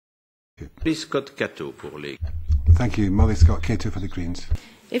Please, Scott Cato pour les... Thank you. Molly Scott Cato for the Greens.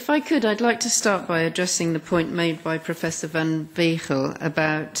 If I could, I'd like to start by addressing the point made by Professor Van Wegel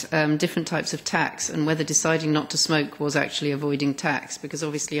about different types of tax and whether deciding not to smoke was actually avoiding tax, because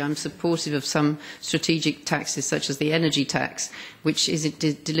obviously I'm supportive of some strategic taxes such as the energy tax, which is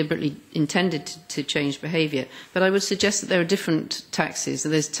deliberately intended to change behaviour. But I would suggest that there are different taxes.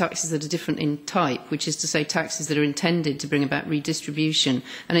 There's taxes that are different in type, which is to say taxes that are intended to bring about redistribution.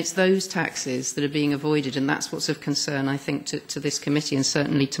 And it's those taxes that are being avoided, and that's what's of concern, I think, to this committee and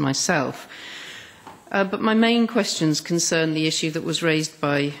certainly to myself. But my main questions concern the issue that was raised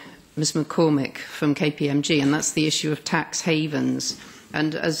by Ms McCormick from KPMG, and that's the issue of tax havens.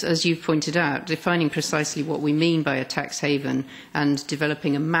 And as you've pointed out, defining precisely what we mean by a tax haven and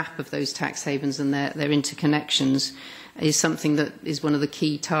developing a map of those tax havens and their interconnections is something that is one of the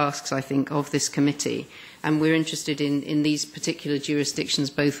key tasks, I think, of this committee. And we're interested in these particular jurisdictions,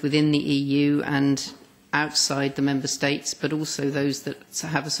 both within the EU and outside the member states, but also those that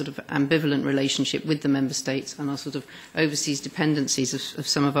have a sort of ambivalent relationship with the member states and are sort of overseas dependencies of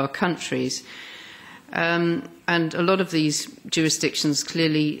some of our countries. And a lot of these jurisdictions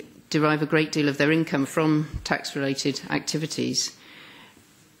clearly derive a great deal of their income from tax-related activities.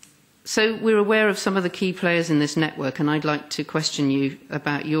 So we're aware of some of the key players in this network, and I'd like to question you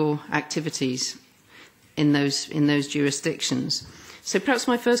about your activities in those jurisdictions. So perhaps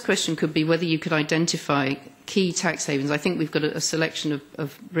my first question could be whether you could identify key tax havens. I think we've got a selection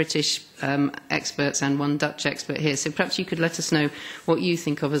of British experts and one Dutch expert here. So perhaps you could let us know what you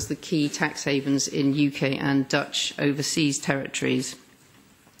think of as the key tax havens in UK and Dutch overseas territories.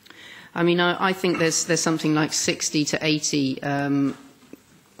 I mean, I think there's something like 60 to 80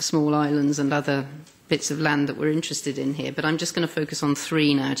 small islands and other bits of land that we're interested in here, but I'm just going to focus on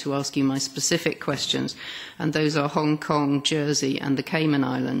 3 now to ask you my specific questions, and those are Hong Kong, Jersey and the Cayman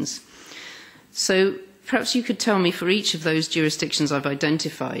Islands. So perhaps you could tell me, for each of those jurisdictions I've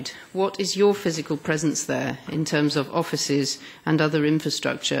identified, what is your physical presence there in terms of offices and other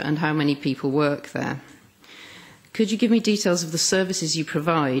infrastructure, and how many people work there? Could you give me details of the services you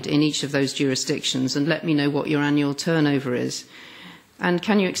provide in each of those jurisdictions, and let me know what your annual turnover is? And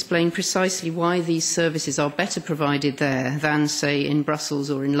can you explain precisely why these services are better provided there than, say, in Brussels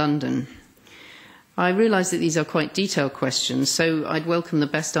or in London? I realise that these are quite detailed questions, so I'd welcome the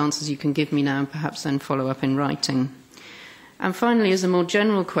best answers you can give me now and perhaps then follow up in writing. And finally, as a more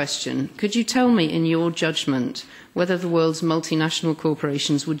general question, could you tell me, in your judgment, whether the world's multinational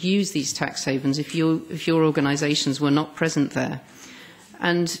corporations would use these tax havens if your organisations were not present there?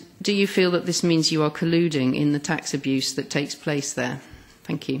 And do you feel that this means you are colluding in the tax abuse that takes place there?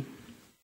 Thank you.